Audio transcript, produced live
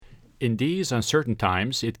In these uncertain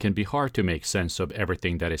times, it can be hard to make sense of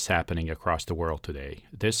everything that is happening across the world today.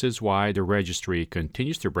 This is why the Registry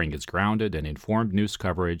continues to bring its grounded and informed news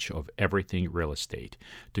coverage of everything real estate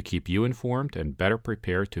to keep you informed and better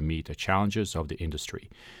prepared to meet the challenges of the industry.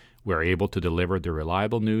 We're able to deliver the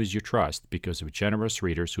reliable news you trust because of generous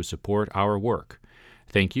readers who support our work.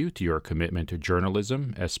 Thank you to your commitment to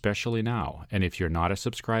journalism, especially now. And if you're not a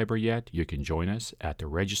subscriber yet, you can join us at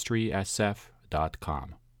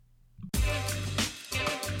theregistrysf.com.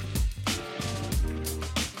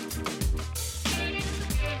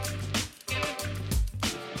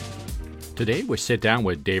 Today, we sit down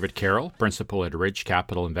with David Carroll, Principal at Ridge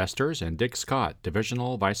Capital Investors, and Dick Scott,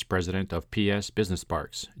 Divisional Vice President of PS Business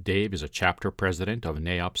Parks. Dave is a Chapter President of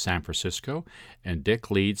NAIOP San Francisco, and Dick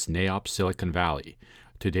leads NAIOP Silicon Valley.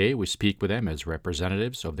 Today, we speak with them as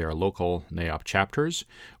representatives of their local NAIOP chapters,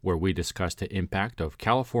 where we discuss the impact of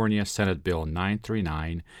California Senate Bill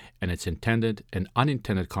 939 and its intended and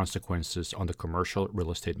unintended consequences on the commercial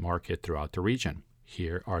real estate market throughout the region.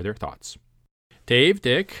 Here are their thoughts. Dave,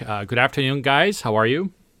 Dick, good afternoon, guys. How are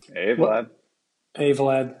you? Hey, Vlad. Hey,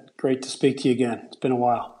 Vlad. Great to speak to you again. It's been a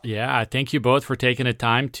while. Yeah, thank you both for taking the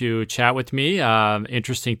time to chat with me.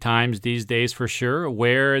 Interesting times these days for sure.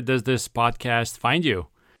 Where does this podcast find you?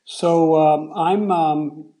 So I'm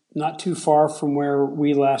not too far from where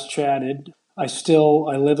we last chatted. I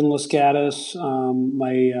live in Los Gatos.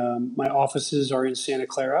 My offices are in Santa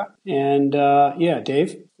Clara. And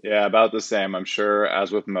Dave? Yeah, about the same. I'm sure,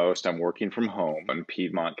 as with most, I'm working from home in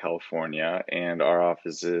Piedmont, California, and our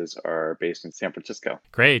offices are based in San Francisco.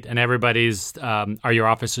 Great. And are your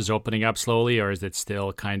offices opening up slowly, or is it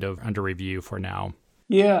still kind of under review for now?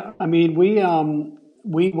 Yeah, I mean,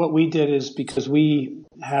 what we did is because we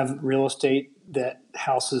have real estate that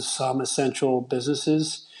houses some essential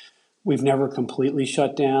businesses, we've never completely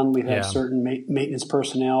shut down. We've had certain maintenance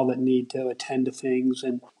personnel that need to attend to things,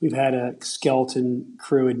 and we've had a skeleton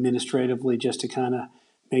crew administratively just to kind of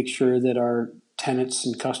make sure that our tenants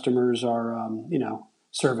and customers are,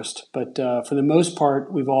 serviced. But for the most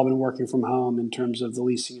part, we've all been working from home in terms of the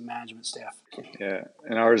leasing and management staff. Yeah,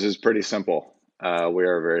 and ours is pretty simple. We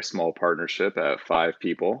are a very small partnership at 5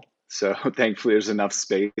 people. So thankfully, there's enough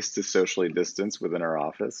space to socially distance within our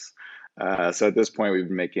office. So at this point, we've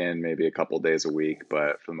been making maybe a couple days a week,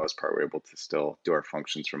 but for the most part, we're able to still do our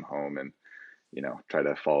functions from home and, try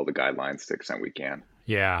to follow the guidelines to the extent we can.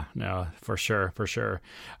 Yeah, no, for sure.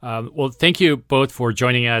 Well, thank you both for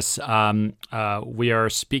joining us. We are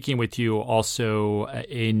speaking with you also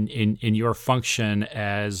in your function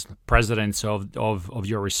as presidents of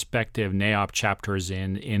your respective NAIOP chapters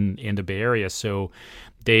in the Bay Area. So,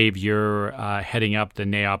 Dave, you're heading up the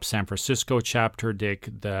NAIOP San Francisco chapter, Dick,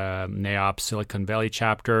 the NAIOP Silicon Valley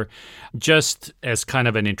chapter. Just as kind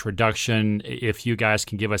of an introduction, if you guys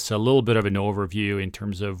can give us a little bit of an overview in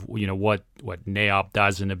terms of, what NAIOP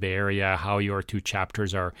does in the Bay Area, how your 2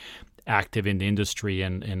 chapters are active in the industry,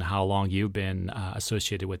 and how long you've been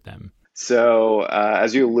associated with them. So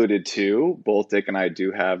as you alluded to, both Dick and I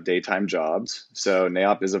do have daytime jobs. So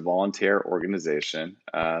NAIOP is a volunteer organization.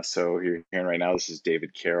 So you're hearing right now, this is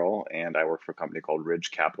David Carroll, and I work for a company called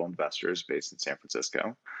Ridge Capital Investors based in San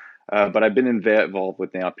Francisco. But I've been involved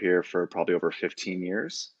with NAIOP here for probably over 15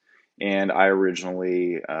 years. And I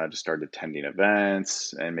originally just started attending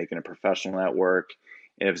events and making a professional network.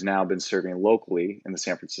 And have now been serving locally in the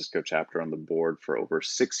San Francisco chapter on the board for over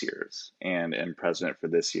 6 years and am president for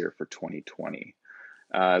this year for 2020.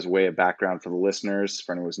 As a way of background for the listeners,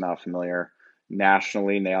 for anyone who's not familiar,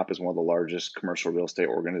 nationally, NAIOP is one of the largest commercial real estate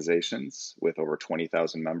organizations with over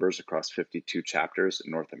 20,000 members across 52 chapters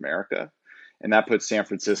in North America. And that puts San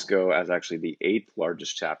Francisco as actually the 8th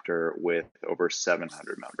largest chapter with over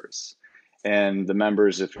 700 members. And the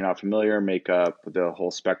members, if you're not familiar, make up the whole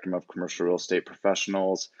spectrum of commercial real estate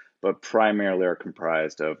professionals, but primarily are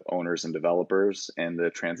comprised of owners and developers and the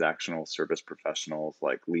transactional service professionals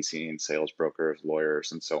like leasing, sales brokers,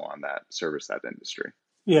 lawyers, and so on that service that industry.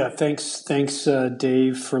 Yeah, thanks,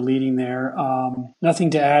 Dave, for leading there. Nothing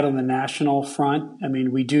to add on the national front. I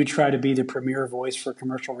mean, we do try to be the premier voice for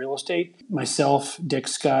commercial real estate. Myself, Dick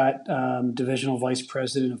Scott, Divisional Vice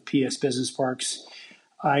President of PS Business Parks.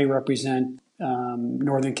 I represent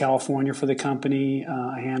Northern California for the company.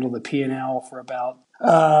 I handle the P&L for about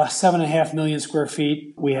 7.5 million square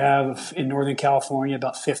feet. We have in Northern California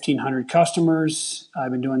about 1,500 customers.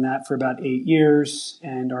 I've been doing that for about 8 years,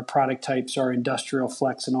 and our product types are industrial,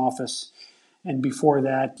 flex, and office. And before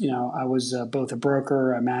that, I was both a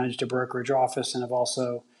broker. I managed a brokerage office, and I've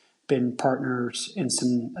also been partners in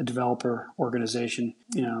some a developer organization,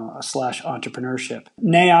 slash entrepreneurship.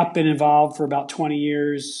 NAIOP been involved for about 20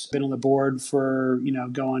 years, been on the board for,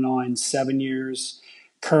 going on 7 years.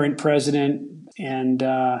 Current president, and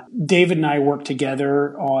David and I work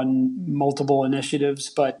together on multiple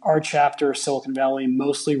initiatives, but our chapter, Silicon Valley,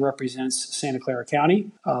 mostly represents Santa Clara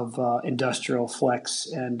County of industrial, flex,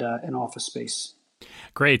 and office space.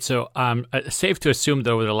 Great. So safe to assume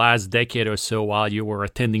that over the last decade or so, while you were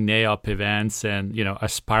attending NAIOP events and,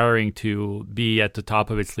 aspiring to be at the top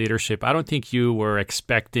of its leadership, I don't think you were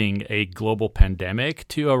expecting a global pandemic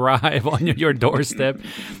to arrive on your doorstep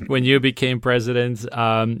when you became president.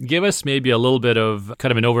 Give us maybe a little bit of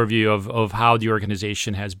kind of an overview of how the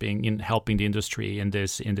organization has been in helping the industry in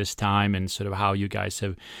this time, and sort of how you guys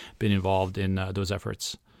have been involved in those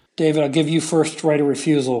efforts. David, I'll give you first right of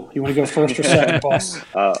refusal. You want to go first or second, boss?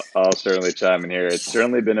 I'll certainly chime in here. It's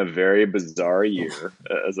certainly been a very bizarre year,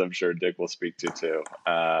 as I'm sure Dick will speak to too.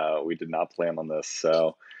 We did not plan on this.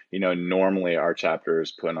 So, normally our chapter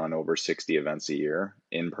is putting on over 60 events a year,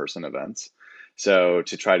 in-person events. So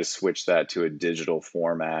to try to switch that to a digital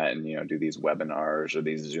format and, do these webinars or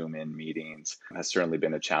these Zoom in meetings has certainly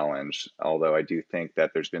been a challenge. Although I do think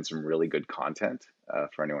that there's been some really good content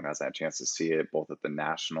for anyone who hasn't had a chance to see it, both at the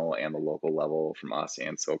national and the local level from us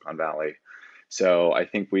and Silicon Valley. So I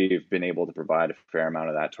think we've been able to provide a fair amount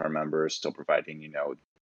of that to our members, still providing,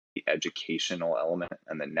 the educational element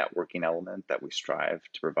and the networking element that we strive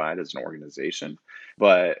to provide as an organization.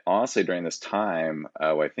 But honestly, during this time,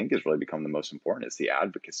 what I think has really become the most important is the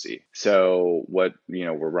advocacy. So what,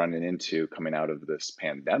 we're running into coming out of this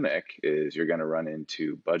pandemic is you're going to run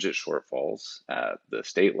into budget shortfalls at the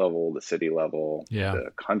state level, the city level,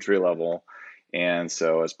 the country level. And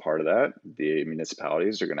so as part of that, the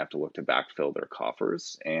municipalities are going to have to look to backfill their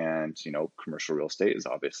coffers. And, commercial real estate is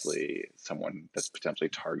obviously someone that's potentially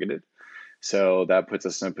targeted. So that puts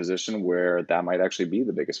us in a position where that might actually be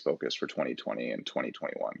the biggest focus for 2020 and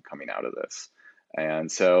 2021 coming out of this. And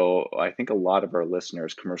so I think a lot of our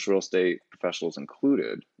listeners, commercial real estate professionals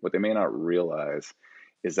included, what they may not realize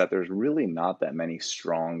is that there's really not that many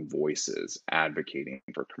strong voices advocating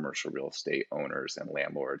for commercial real estate owners and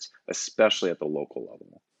landlords, especially at the local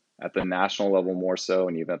level. At the national level more so,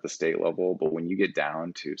 and even at the state level. But when you get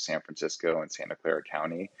down to San Francisco and Santa Clara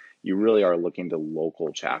County, you really are looking to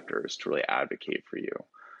local chapters to really advocate for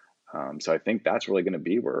you. So I think that's really going to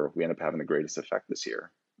be where we end up having the greatest effect this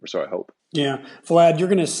year. Or so I hope. Yeah. Vlad, you're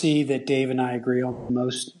going to see that Dave and I agree on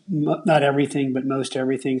not everything, but most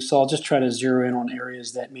everything. So I'll just try to zero in on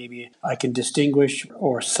areas that maybe I can distinguish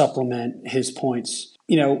or supplement his points.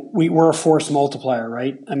 We're a force multiplier,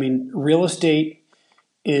 right? I mean, real estate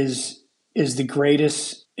is the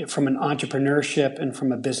greatest from an entrepreneurship and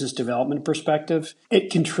from a business development perspective. It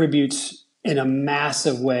contributes in a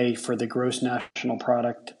massive way for the gross national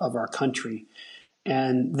product of our country.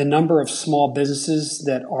 And the number of small businesses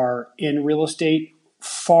that are in real estate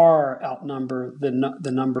far outnumber the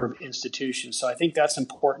number of institutions. So I think that's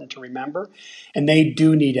important to remember. And they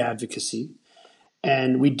do need advocacy.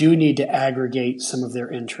 And we do need to aggregate some of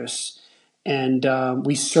their interests. And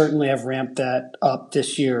we certainly have ramped that up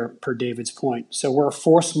this year, per David's point. So we're a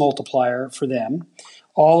force multiplier for them.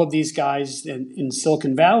 All of these guys in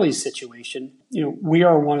Silicon Valley's situation, we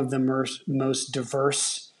are one of the most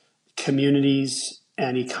diverse communities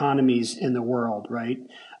and economies in the world, right?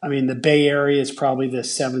 I mean, the Bay Area is probably the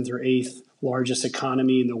 7th or 8th largest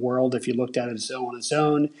economy in the world if you looked at it on its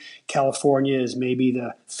own. California is maybe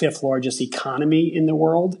the 5th largest economy in the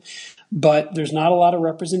world. But there's not a lot of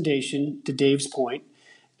representation, to Dave's point.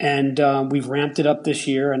 And we've ramped it up this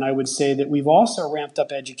year. And I would say that we've also ramped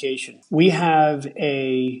up education. We have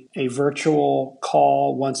a virtual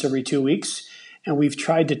call once every 2 weeks, and we've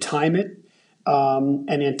tried to time it and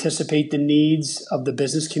anticipate the needs of the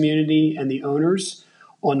business community and the owners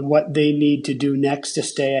on what they need to do next to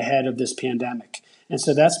stay ahead of this pandemic. And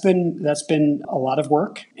so that's been a lot of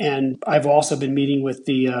work. And I've also been meeting with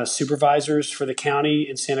the supervisors for the county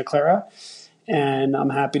in Santa Clara. And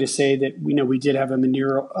I'm happy to say that we did have a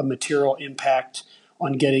material impact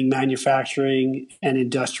on getting manufacturing and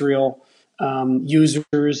industrial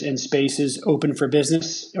users and spaces open for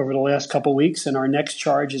business over the last couple of weeks. And our next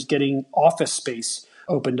charge is getting office space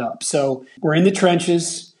opened up. So we're in the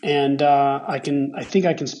trenches, and I think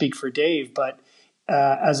I can speak for Dave, but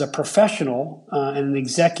as a professional and an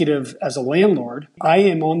executive as a landlord, I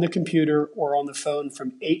am on the computer or on the phone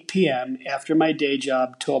from 8 p.m. after my day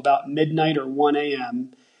job till about midnight or 1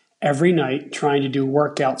 a.m. every night trying to do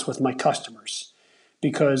workouts with my customers,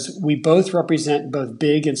 because we both represent both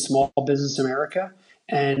big and small business America,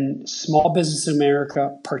 and small business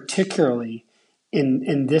America particularly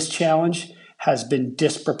in this challenge has been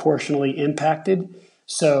disproportionately impacted.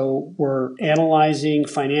 So we're analyzing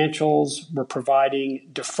financials. We're providing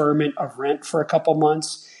deferment of rent for a couple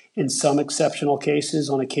months in some exceptional cases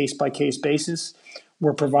on a case-by-case basis.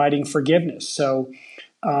 We're providing forgiveness. So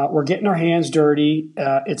we're getting our hands dirty.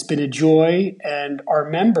 It's been a joy. And our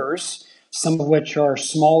members, some of which are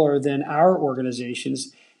smaller than our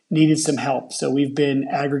organizations, needed some help. So we've been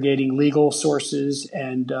aggregating legal sources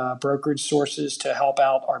and brokerage sources to help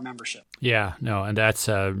out our membership. Yeah, no, and that's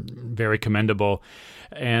very commendable.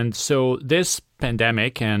 And so this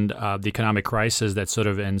pandemic and the economic crisis that sort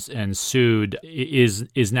of ensued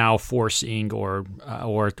is now forcing or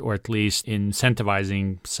at least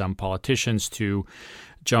incentivizing some politicians to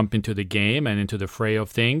jump into the game and into the fray of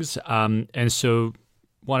things. And so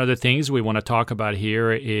one of the things we want to talk about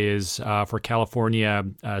here is for California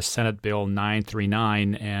Senate Bill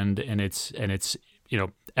 939 and its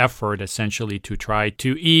effort essentially to try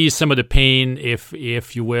to ease some of the pain,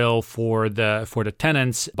 if you will, for the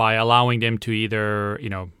tenants by allowing them to either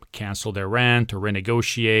cancel their rent or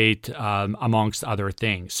renegotiate, amongst other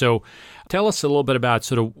things. So tell us a little bit about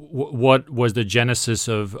sort of what was the genesis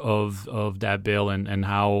of that bill and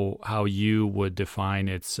how you would define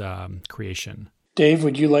its creation. Dave,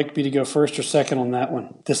 would you like me to go first or second on that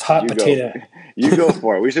one? This hot potato. You go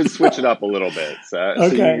for it. We should switch it up a little bit. So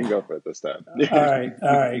you can go for it this time.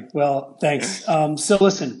 All right. Well, thanks. So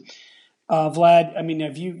listen, Vlad, I mean,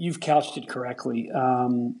 you've couched it correctly.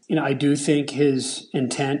 I do think his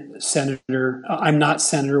intent, Senator, I'm not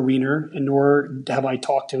Senator Wiener, and nor have I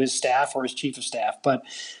talked to his staff or his chief of staff, but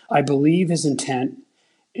I believe his intent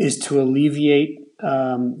is to alleviate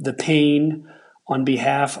the pain on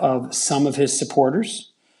behalf of some of his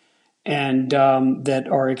supporters and that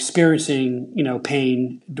are experiencing,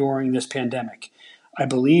 pain during this pandemic. I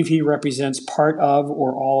believe he represents part of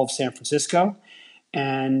or all of San Francisco,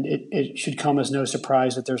 and it should come as no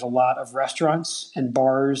surprise that there's a lot of restaurants and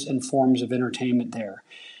bars and forms of entertainment there.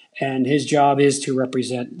 And his job is to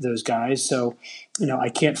represent those guys. So, I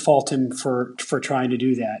can't fault him for trying to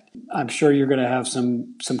do that. I'm sure you're going to have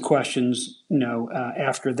some questions,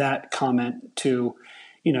 after that comment to,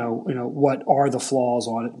 what are the flaws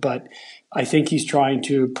on it. But I think he's trying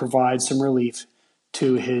to provide some relief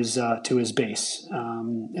to his base,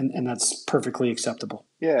 and that's perfectly acceptable.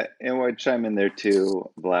 Yeah, and what I'd chime in there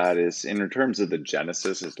too, Vlad, is in terms of the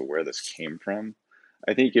genesis as to where this came from.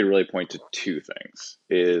 I think you really point to two things.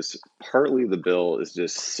 Is partly the bill is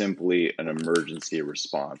just simply an emergency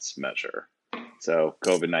response measure. So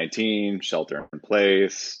COVID-19, shelter in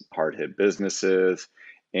place, hard hit businesses,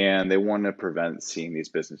 and they want to prevent seeing these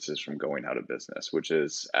businesses from going out of business, which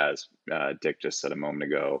is, as Dick just said a moment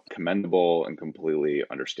ago, commendable and completely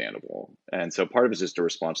understandable. And so part of it is just a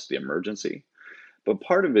response to the emergency. But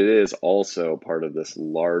part of it is also part of this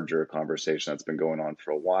larger conversation that's been going on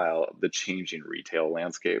for a while, the changing retail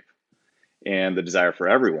landscape and the desire for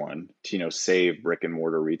everyone to, save brick and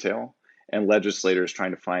mortar retail, and legislators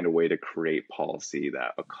trying to find a way to create policy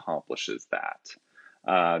that accomplishes that.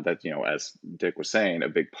 As Dick was saying, a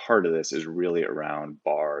big part of this is really around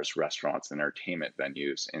bars, restaurants, and entertainment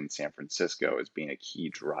venues in San Francisco as being a key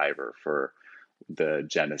driver for the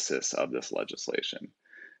genesis of this legislation.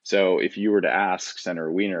 So if you were to ask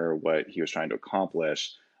Senator Wiener what he was trying to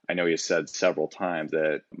accomplish, I know he has said several times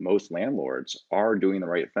that most landlords are doing the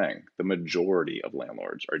right thing. The majority of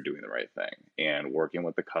landlords are doing the right thing and working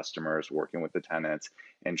with the customers, working with the tenants,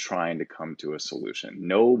 and trying to come to a solution.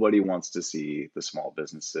 Nobody wants to see the small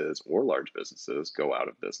businesses or large businesses go out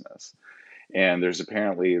of business. And there's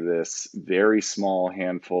apparently this very small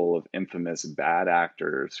handful of infamous bad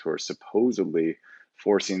actors who are supposedly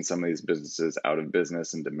forcing some of these businesses out of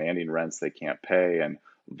business and demanding rents they can't pay and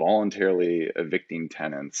voluntarily evicting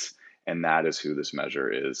tenants. And that is who this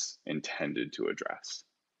measure is intended to address.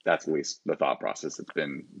 That's at least the thought process that's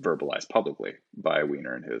been verbalized publicly by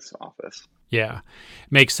Wiener and his office. Yeah,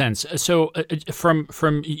 makes sense. So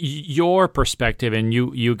from your perspective, and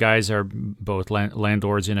you guys are both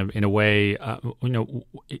landlords in a way,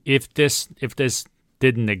 if this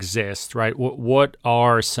didn't exist, right? What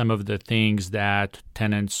are some of the things that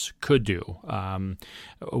tenants could do?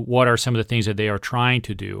 What are some of the things that they are trying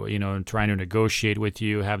to do? Trying to negotiate with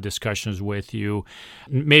you, have discussions with you,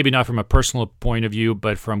 maybe not from a personal point of view,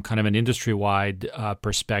 but from kind of an industry-wide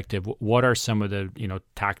perspective. What are some of the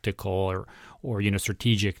tactical or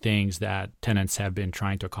strategic things that tenants have been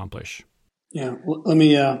trying to accomplish? Yeah, well, let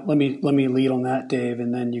me lead on that, Dave,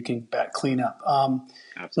 and then you can clean up.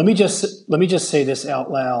 Let me just say this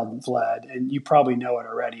out loud, Vlad, and you probably know it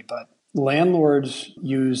already, but landlords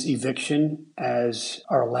use eviction as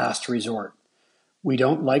our last resort. We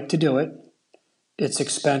don't like to do it. It's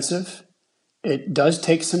expensive. It does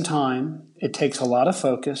take some time. It takes a lot of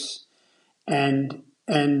focus, and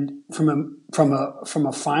from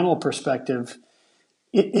a final perspective,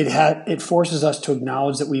 it forces us to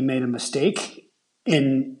acknowledge that we made a mistake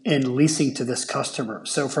in leasing to this customer.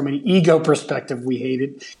 So from an ego perspective, we hate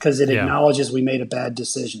it because it acknowledges we made a bad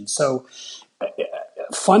decision. So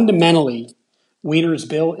fundamentally, Wiener's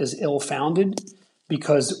bill is ill-founded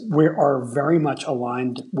because we are very much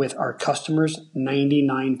aligned with our customers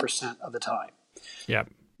 99% of the time. Yeah.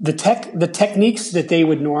 The techniques that they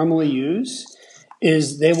would normally use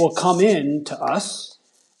is they will come in to us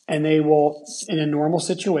and they will, in a normal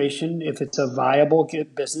situation, if it's a viable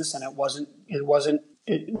business and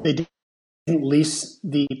they didn't lease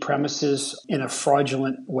the premises in a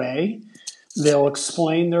fraudulent way, they'll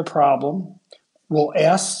explain their problem. We'll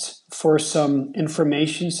ask for some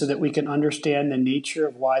information so that we can understand the nature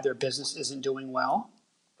of why their business isn't doing well.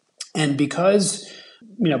 And because,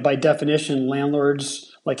 by definition,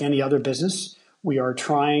 landlords, like any other business, we are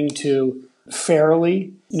trying to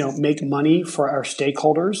fairly, make money for our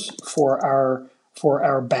stakeholders, for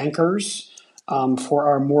our bankers, for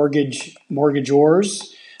our mortgagors.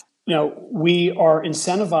 We are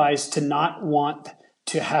incentivized to not want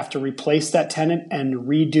to have to replace that tenant and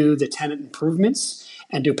redo the tenant improvements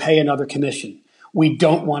and to pay another commission. We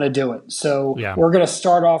don't want to do it. So we're going to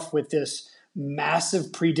start off with this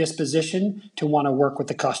massive predisposition to want to work with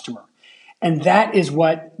the customer. And that is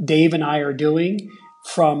what Dave and I are doing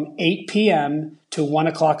from 8 p.m. to 1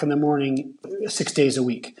 o'clock in the morning, 6 days a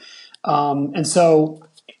week. And so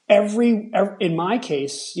in my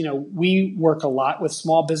case, we work a lot with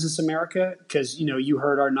Small Business America because, you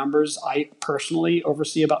heard our numbers. I personally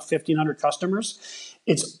oversee about 1,500 customers.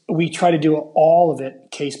 We try to do all of it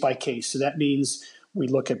case by case. So that means we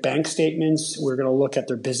look at bank statements. We're going to look at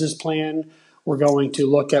their business plan. We're going to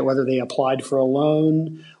look at whether they applied for a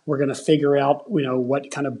loan. We're going to figure out,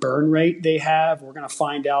 what kind of burn rate they have. We're going to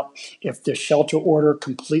find out if the shelter order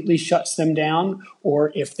completely shuts them down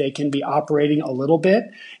or if they can be operating a little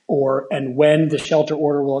bit and when the shelter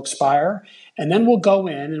order will expire. And then we'll go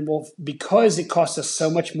in and because it costs us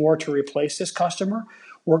so much more to replace this customer,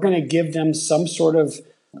 we're going to give them some sort of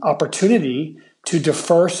opportunity to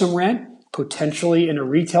defer some rent, potentially in a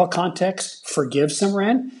retail context, forgive some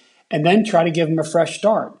rent, and then try to give them a fresh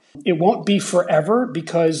start. It won't be forever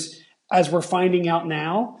because, as we're finding out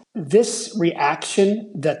now, this reaction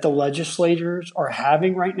that the legislators are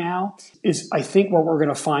having right now is, I think what we're going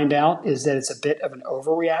to find out is that it's a bit of an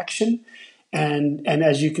overreaction. And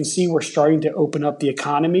as you can see, we're starting to open up the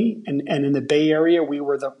economy. And in the Bay Area, we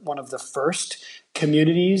were one of the first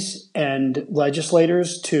communities and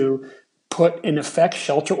legislators to put in effect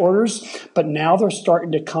shelter orders, but now they're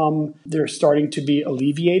starting to be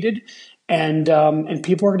alleviated, and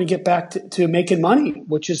people are going to get back to making money,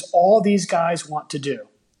 which is all these guys want to do.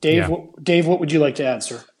 Dave, Dave, what would you like to add,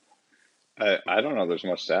 sir? I don't know. There's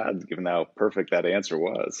much to add, given how perfect that answer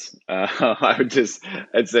was.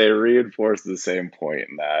 I'd say reinforce the same point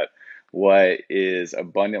in that what is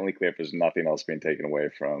abundantly clear, if there's nothing else being taken away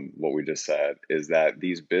from what we just said, is that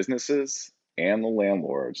these businesses and the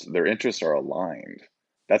landlords, their interests are aligned.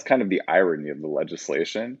 That's kind of the irony of the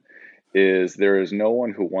legislation, is there is no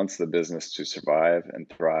one who wants the business to survive and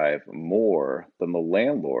thrive more than the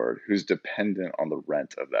landlord who's dependent on the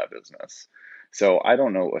rent of that business. So I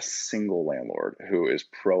don't know a single landlord who is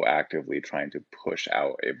proactively trying to push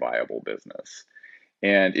out a viable business.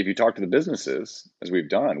 And if you talk to the businesses, as we've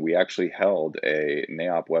done, we actually held a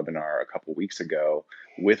NAIOP webinar a couple weeks ago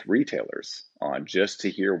with retailers on just to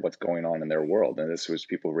hear what's going on in their world. And this was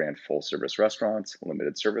people who ran full service restaurants,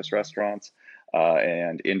 limited service restaurants,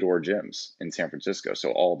 and indoor gyms in San Francisco. So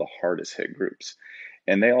all the hardest hit groups.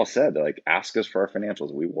 And they all said, ask us for our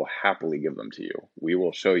financials. We will happily give them to you. We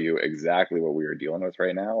will show you exactly what we are dealing with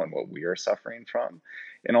right now and what we are suffering from.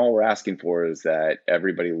 And all we're asking for is that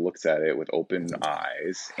everybody looks at it with open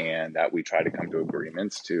eyes and that we try to come to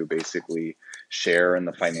agreements to basically share in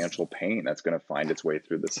the financial pain that's going to find its way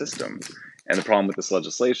through the system. And the problem with this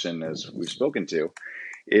legislation, as we've spoken to,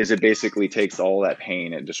 is it basically takes all that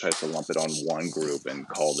pain and just tries to lump it on one group and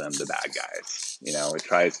call them the bad guys. It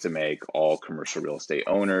tries to make all commercial real estate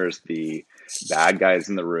owners the bad guys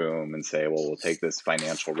in the room and say, well, we'll take this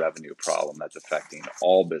financial revenue problem that's affecting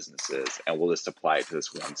all businesses and we'll just apply it to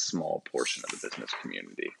this one small portion of the business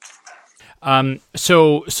community.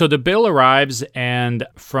 So the bill arrives, and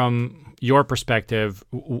from your perspective,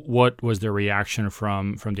 what was the reaction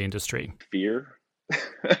from the industry? Fear.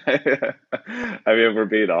 If we're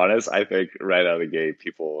being honest, I think right out of the gate,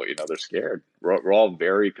 people, they're scared. We're all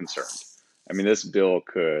very concerned. I mean, this bill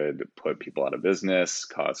could put people out of business,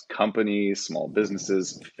 cause companies, small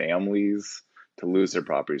businesses, families to lose their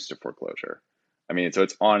properties to foreclosure. I mean, so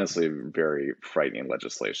it's honestly very frightening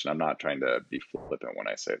legislation. I'm not trying to be flippant when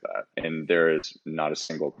I say that. And there is not a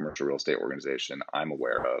single commercial real estate organization I'm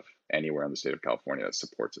aware of anywhere in the state of California that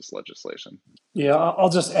supports this legislation. Yeah, I'll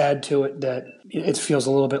just add to it that it feels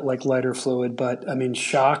a little bit like lighter fluid, but I mean,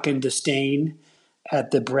 shock and disdain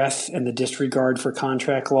at the breadth and the disregard for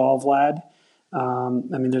contract law, Vlad.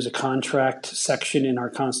 I mean, there's a contract section in our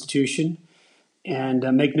Constitution, and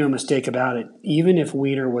make no mistake about it, even if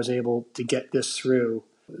Wiener was able to get this through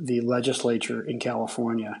the legislature in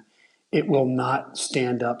California, it will not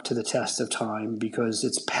stand up to the test of time because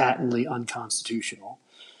it's patently unconstitutional.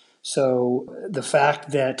 So the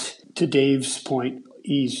fact that, to Dave's point,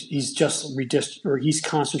 he's just or he's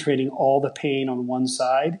concentrating all the pain on one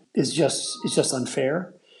side is just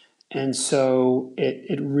unfair. And so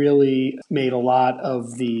it really made a lot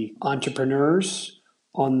of the entrepreneurs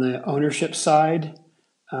on the ownership side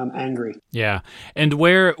angry. Yeah, and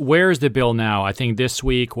where is the bill now? I think this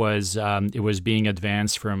week was it was being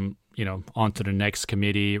advanced from onto the next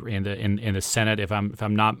committee in the Senate. If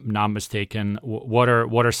I'm not mistaken, what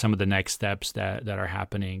are some of the next steps that are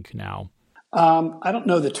happening now? I don't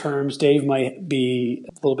know the terms. Dave might be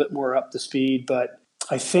a little bit more up to speed, but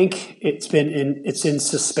I think it's in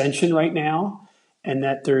suspension right now, and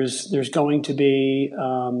that there's going to be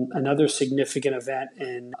another significant event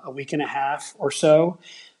in a week and a half or so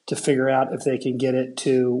to figure out if they can get it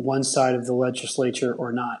to one side of the legislature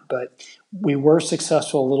or not. But we were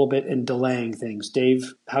successful a little bit in delaying things.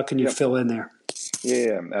 Dave, how can you fill in there?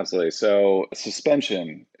 Yeah, absolutely. So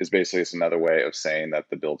suspension is basically just another way of saying that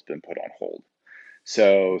the bill's been put on hold.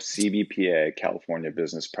 So CBPA, California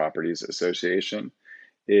Business Properties Association,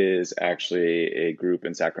 is actually a group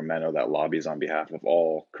in Sacramento that lobbies on behalf of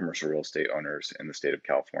all commercial real estate owners in the state of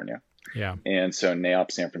California. Yeah. And so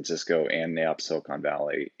NAIOP San Francisco and NAIOP Silicon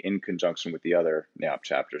Valley, in conjunction with the other NAIOP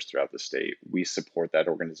chapters throughout the state, we support that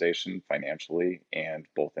organization financially and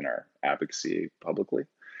both in our advocacy publicly.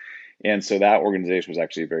 And so that organization was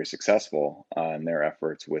actually very successful in their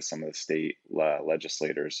efforts with some of the state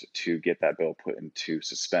legislators to get that bill put into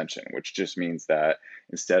suspension, which just means that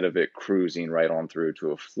instead of it cruising right on through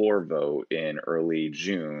to a floor vote in early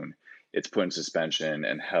June, it's put in suspension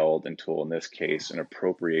and held until, in this case, an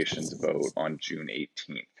appropriations vote on June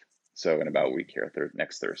 18th. So in about a week here,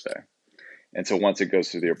 next Thursday. And so once it goes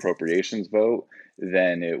through the appropriations vote,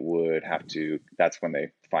 then it would have to, that's when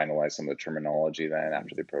they finalize some of the terminology then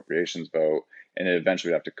after the appropriations vote, and it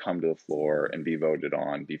eventually would have to come to the floor and be voted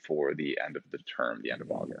on before the end of the term, the end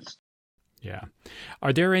of August. Yeah.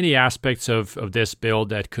 Are there any aspects of this bill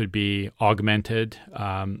that could be augmented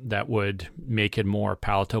that would make it more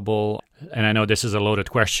palatable? And I know this is a loaded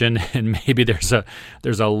question, and maybe there's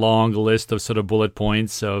a long list of sort of bullet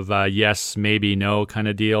points of yes, maybe, no kind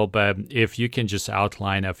of deal. But if you can just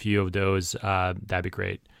outline a few of those, that'd be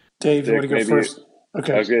great. Dave, you want to go first?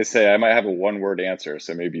 Okay. I was going to say, I might have a one-word answer,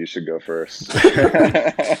 so maybe you should go first.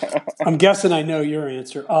 I'm guessing I know your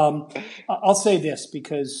answer. I'll say this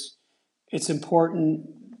because it's important,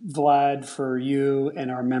 Vlad, for you and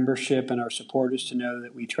our membership and our supporters to know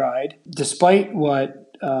that we tried. Despite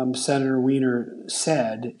what Senator Wiener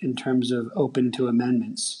said in terms of open to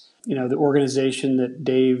amendments, the organization that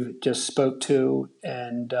Dave just spoke to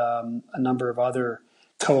and a number of other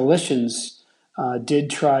coalitions did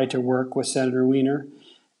try to work with Senator Wiener.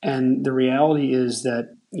 And the reality is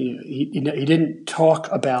that he didn't talk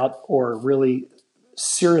about or really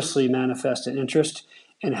seriously manifest an interest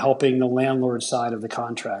in helping the landlord side of the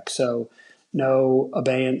contract. So no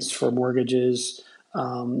abeyance for mortgages,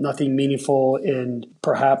 nothing meaningful in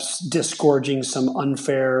perhaps disgorging some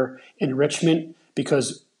unfair enrichment,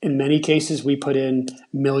 because in many cases we put in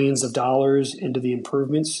millions of dollars into the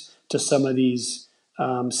improvements to some of these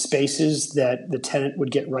spaces that the tenant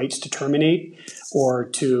would get rights to terminate or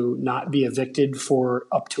to not be evicted for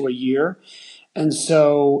up to a year. And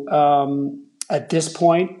so at this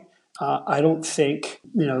point, I don't think,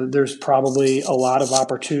 there's probably a lot of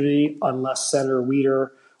opportunity unless Senator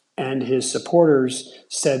Wiener and his supporters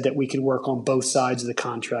said that we can work on both sides of the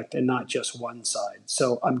contract and not just one side.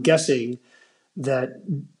 So I'm guessing that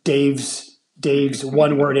Dave's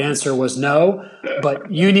one-word answer was no,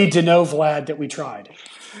 but you need to know, Vlad, that we tried.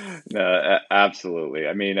 No, absolutely.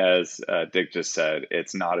 I mean, as Dick just said,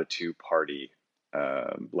 it's not a two-party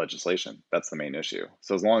legislation. That's the main issue.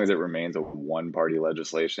 So as long as it remains a one-party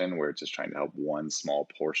legislation where it's just trying to help one small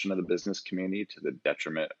portion of the business community to the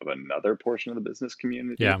detriment of another portion of the business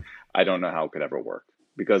community, I don't know how it could ever work,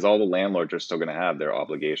 because all the landlords are still going to have their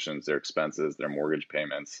obligations, their expenses, their mortgage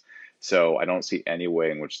payments. So I don't see any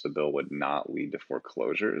way in which the bill would not lead to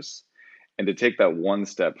foreclosures. And to take that one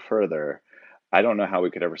step further, I don't know how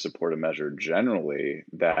we could ever support a measure generally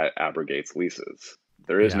that abrogates leases.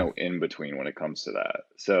 There is Yeah. no in between when it comes to that.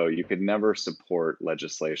 So you could never support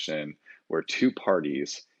legislation where two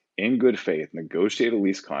parties in good faith negotiate a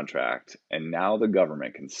lease contract and now the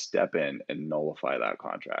government can step in and nullify that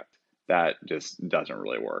contract. That just doesn't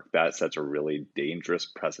really work. That sets a really dangerous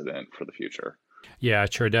precedent for the future. Yeah,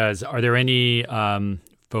 it sure does. Are there any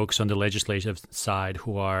folks on the legislative side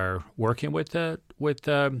who are working with the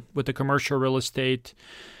commercial real estate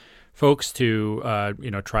folks to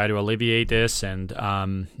try to alleviate this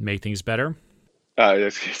and make things better?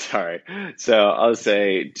 Sorry. So I'll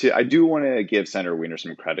say I do want to give Senator Wiener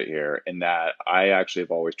some credit here in that I actually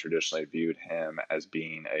have always traditionally viewed him as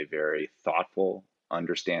being a very thoughtful,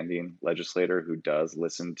 understanding legislator who does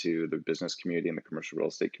listen to the business community and the commercial real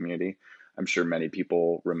estate community. I'm sure many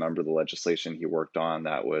people remember the legislation he worked on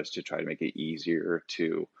that was to try to make it easier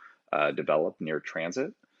to develop near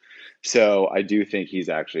transit. So I do think he's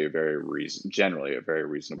actually generally a very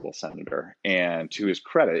reasonable senator. And to his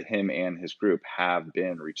credit, him and his group have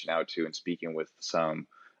been reaching out to and speaking with some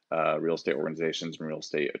real estate organizations and real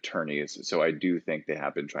estate attorneys. So I do think they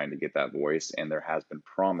have been trying to get that voice, and there has been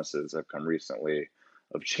promises that have come recently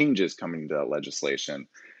of changes coming to that legislation.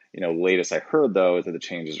 Latest I heard though is that the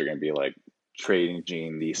changes are going to be like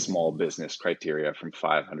changing the small business criteria from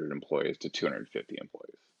 500 employees to 250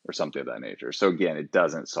 employees or something of that nature. So again, it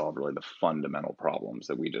doesn't solve really the fundamental problems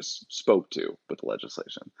that we just spoke to with the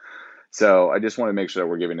legislation. So I just want to make sure that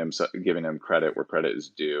we're giving them credit where credit is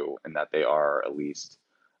due, and that they are at least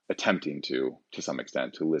attempting to some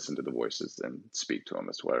extent, to listen to the voices and speak to them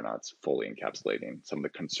as to whether or not it's fully encapsulating some of the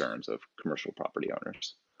concerns of commercial property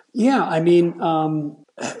owners. Yeah, I mean,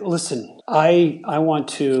 listen, I want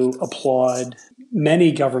to applaud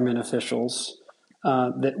many government officials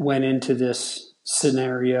that went into this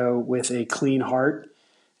scenario with a clean heart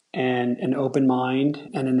and an open mind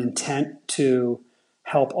and an intent to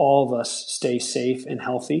help all of us stay safe and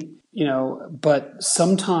healthy. But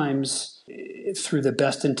sometimes through the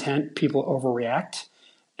best intent, people overreact,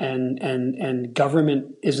 and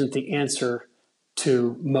government isn't the answer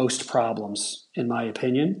to most problems, in my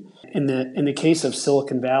opinion. In the case of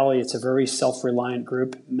Silicon Valley, it's a very self-reliant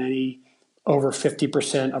group. Over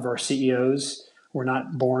 50% of our CEOs were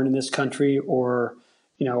not born in this country or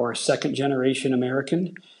are second generation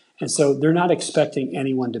American. And so they're not expecting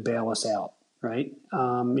anyone to bail us out, right?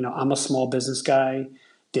 I'm a small business guy.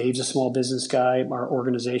 Dave's a small business guy. Our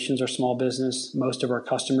organizations are small business. Most of our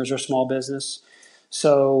customers are small business.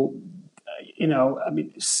 So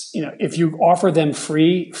if you offer them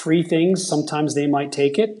free things, sometimes they might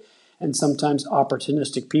take it, and sometimes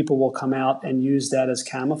opportunistic people will come out and use that as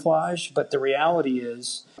camouflage. But the reality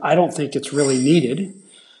is, I don't think it's really needed.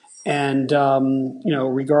 And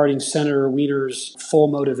regarding Senator Wiener's full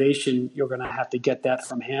motivation, you're going to have to get that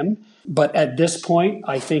from him. But at this point,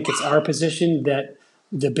 I think it's our position that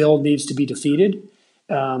the bill needs to be defeated.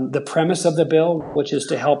 The premise of the bill, which is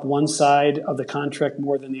to help one side of the contract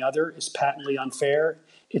more than the other, is patently unfair.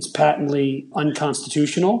 It's patently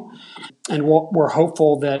unconstitutional. And we're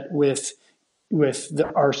hopeful that with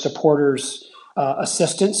our supporters'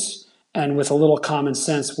 assistance and with a little common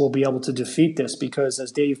sense, we'll be able to defeat this because,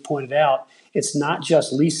 as Dave pointed out, it's not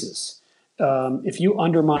just leases. If you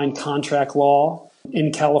undermine contract law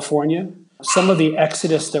in California, some of the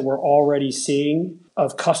exodus that we're already seeing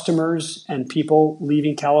of customers and people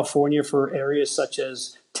leaving California for areas such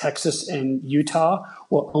as Texas and Utah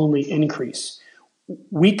will only increase.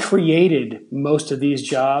 We created most of these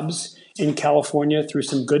jobs in California through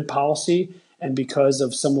some good policy and because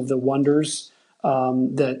of some of the wonders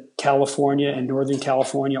that California and Northern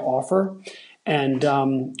California offer. And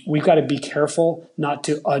we've got to be careful not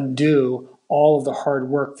to undo all of the hard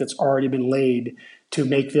work that's already been laid to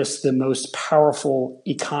make this the most powerful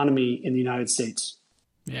economy in the United States.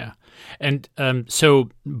 Yeah. And so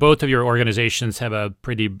both of your organizations have a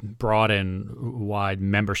pretty broad and wide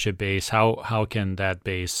membership base. How can that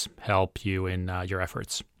base help you in your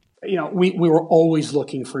efforts? We were always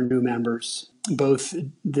looking for new members. Both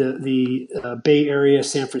the Bay Area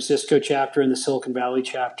San Francisco chapter and the Silicon Valley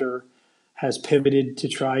chapter has pivoted to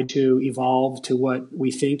try to evolve to what we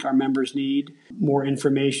think our members need: more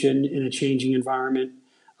information in a changing environment,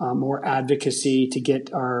 more advocacy to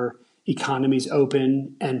get our economies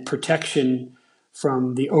open, and protection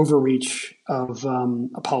from the overreach of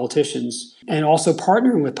politicians, and also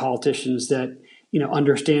partnering with politicians that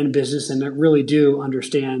understand business and that really do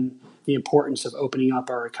understand the importance of opening up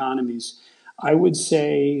our economies. I would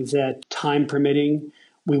say that, time permitting,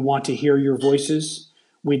 we want to hear your voices.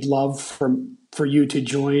 we'd love for you to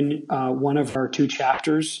join one of our 2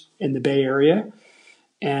 chapters in the Bay Area.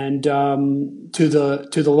 And to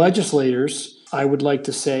the legislators, I would like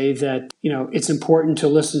to say that it's important to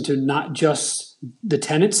listen to not just the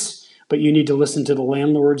tenants, but you need to listen to the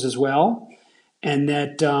landlords as well. And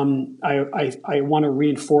that I want to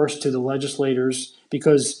reinforce to the legislators,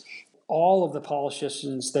 because all of the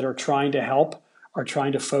politicians that are trying to help are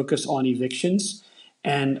trying to focus on evictions.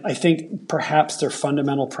 And I think perhaps their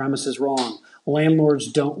fundamental premise is wrong.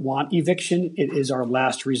 Landlords don't want eviction. It is our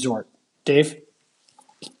last resort. Dave?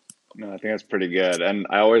 No, I think that's pretty good. And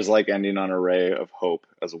I always like ending on a ray of hope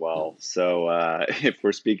as well. So if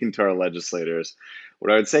we're speaking to our legislators,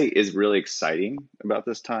 what I would say is really exciting about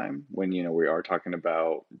this time when, we are talking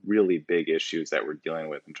about really big issues that we're dealing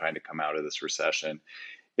with and trying to come out of this recession,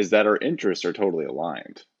 is that our interests are totally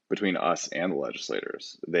aligned between us and the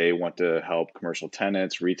legislators. They want to help commercial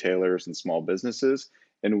tenants, retailers, and small businesses.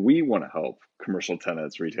 And we want to help commercial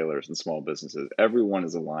tenants, retailers, and small businesses. Everyone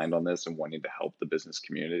is aligned on this and wanting to help the business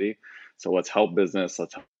community. So let's help business.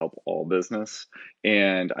 Let's help all business.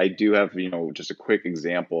 And I do have, just a quick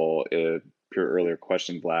example of your earlier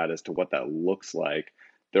question, Vlad, as to what that looks like.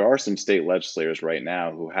 There are some state legislators right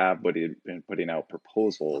now who have been putting out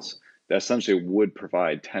proposals that essentially would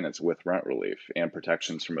provide tenants with rent relief and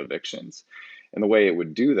protections from evictions. And the way it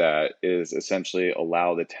would do that is essentially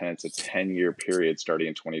allow the tenants a 10-year period starting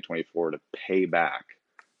in 2024 to pay back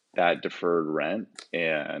that deferred rent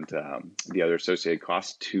and the other associated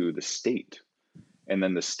costs to the state. And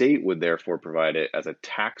then the state would therefore provide it as a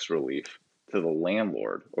tax relief to the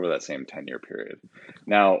landlord over that same 10-year period.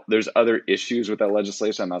 Now, there's other issues with that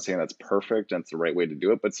legislation. I'm not saying that's perfect and it's the right way to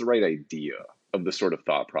do it, but it's the right idea of the sort of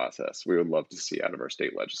thought process we would love to see out of our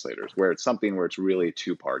state legislators, where it's something where it's really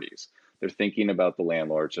 2 parties. They're thinking about the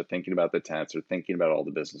landlords, they're thinking about the tenants, they're thinking about all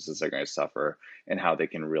the businesses that are going to suffer and how they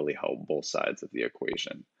can really help both sides of the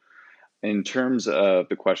equation. In terms of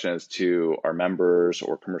the question as to our members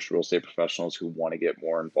or commercial real estate professionals who want to get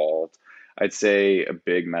more involved, I'd say a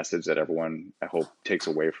big message that everyone, I hope, takes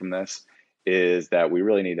away from this is that we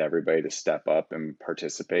really need everybody to step up and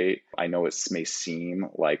participate. I know it may seem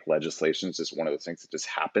like legislation is just one of those things that just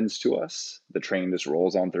happens to us. The train just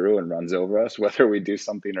rolls on through and runs over us, whether we do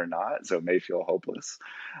something or not. So it may feel hopeless,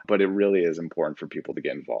 but it really is important for people to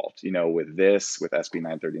get involved. With this, with SB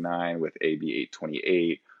 939, with AB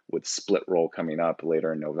 828, with split roll coming up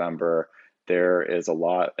later in November, there is a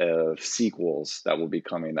lot of sequels that will be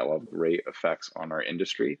coming that will have great effects on our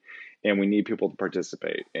industry. And we need people to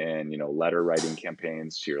participate in, letter writing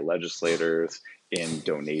campaigns to your legislators, in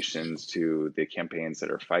donations to the campaigns that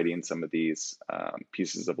are fighting some of these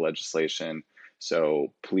pieces of legislation.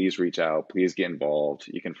 So please reach out, please get involved.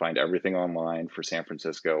 You can find everything online for San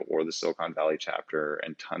Francisco or the Silicon Valley chapter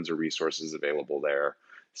and tons of resources available there.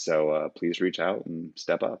 So please reach out and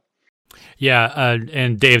step up. Yeah,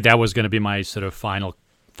 and Dave, that was going to be my sort of final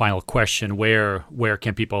question. Where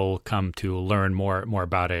can people come to learn more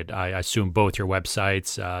about it? I assume both your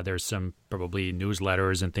websites. There's some probably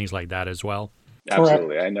newsletters and things like that as well.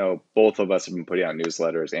 Absolutely. I know both of us have been putting out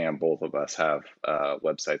newsletters and both of us have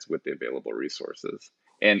websites with the available resources.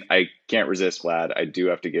 And I can't resist, Vlad. I do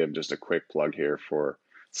have to give just a quick plug here for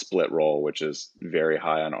Split Roll, which is very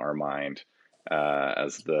high on our mind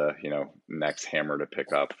as the next hammer to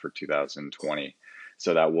pick up for 2020.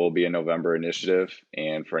 So that will be a November initiative.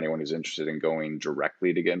 And for anyone who's interested in going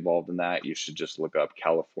directly to get involved in that, you should just look up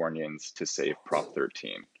Californians to Save Prop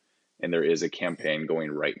 13. And there is a campaign going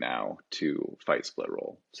right now to fight split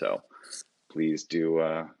roll. So please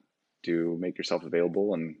do make yourself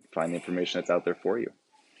available and find the information that's out there for you.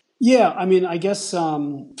 Yeah, I guess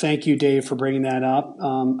thank you, Dave, for bringing that up.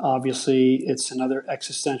 Obviously, it's another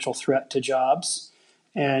existential threat to jobs.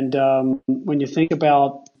 And when you think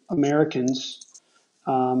about Americans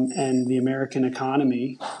and the American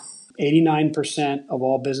economy, 89% of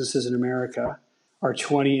all businesses in America are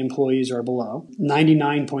 20 employees or below.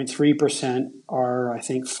 99.3% are, I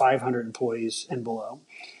think, 500 employees and below.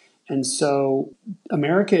 And so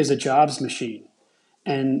America is a jobs machine.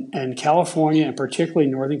 And California, and particularly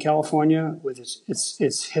Northern California, with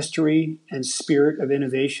its history and spirit of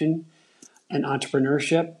innovation and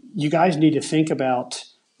entrepreneurship, you guys need to think about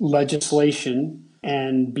legislation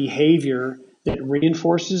and behavior that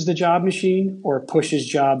reinforces the job machine or pushes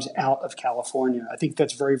jobs out of California. I think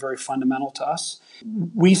that's very, very fundamental to us.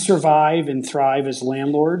 We survive and thrive as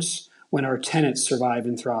landlords when our tenants survive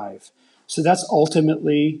and thrive. So that's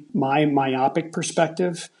ultimately my myopic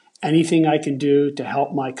perspective. Anything I can do to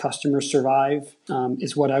help my customers survive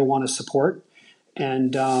is what I want to support.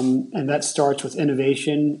 and that starts with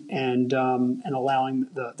innovation and allowing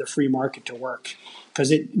the free market to work,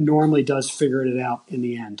 because it normally does figure it out in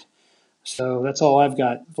the end. So that's all I've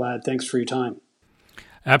got, Vlad. Thanks for your time.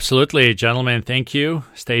 Absolutely, gentlemen. Thank you.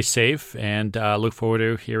 Stay safe, and look forward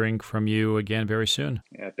to hearing from you again very soon.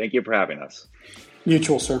 Yeah, thank you for having us.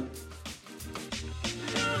 Mutual, sir.